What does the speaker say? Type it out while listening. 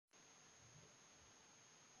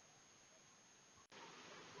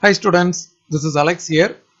Hi students, this is Alex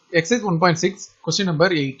here. Exercise 1.6, question number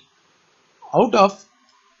 8. Out of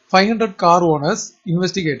 500 car owners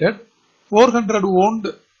investigated, 400 owned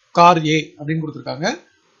car A அப்படின்னு கொடுத்திருக்காங்க.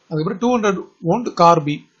 அதுக்கப்புறம் 200 owned car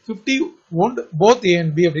B, 50 owned both A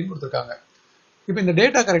and B அப்படின்னு கொடுத்திருக்காங்க. இப்போ இந்த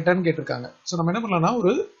data கரெக்டானு கேட்டிருக்காங்க. So நம்ம என்ன பண்ணலாம்னா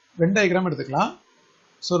ஒரு வென் டயக்ராம் எடுத்துக்கலாம்.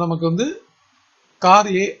 ஸோ நமக்கு வந்து கார்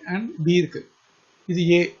A and B இருக்கு. இது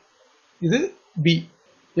A, இது B.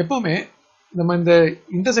 எப்பவுமே நம்ம இந்த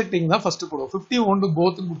இன்டர்செக்டிங் தான் ஃபர்ஸ்ட் போடுவோம். 50 owned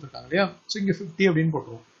both கொடுத்துருக்காங்க இல்லையா? ஸோ இங்கே 50 அப்படின்னு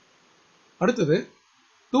போட்டுருவோம். அடுத்தது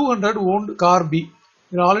 200 owned கார் B.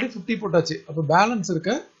 இதில் ஆல்ரெடி 50 போட்டாச்சு. அப்போ பேலன்ஸ் இருக்க,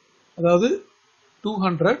 அதாவது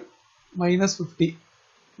 200 மைனஸ் 50,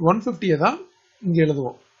 150 தான் இங்கே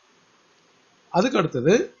எழுதுவோம். அதுக்கு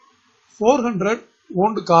அடுத்தது 400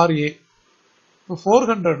 owned கார் A. இப்போ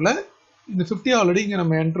 400ல இந்த 50 ஆல்ரெடி இங்கே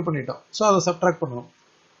நம்ம என்ட்ரு பண்ணிட்டோம். ஸோ அதை சப்ட்ராக்ட் பண்ணணும்.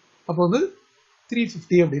 அப்போ வந்து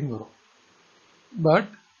 350 அப்படின்னு வரும். பட்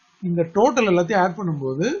இந்த டோட்டல் எல்லாத்தையும் ஆட்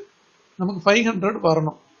பண்ணும்போது நமக்கு 500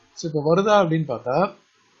 வரணும். ஸோ இப்போ வருதா அப்படின்னு பார்த்தா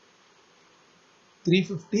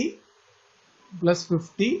 350 ப்ளஸ்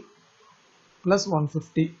 50 ப்ளஸ்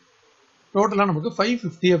 150 டோட்டலாக நமக்கு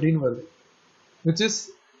 550 அப்படின்னு வருது, which is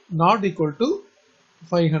not equal to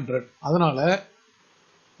 500. அதனால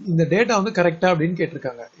இந்த டேட்டா வந்து கரெக்டா அப்படின்னு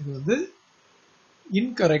கேட்டிருக்காங்க. இது வந்து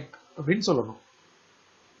இன்கரெக்ட் அப்படின்னு சொல்லணும்.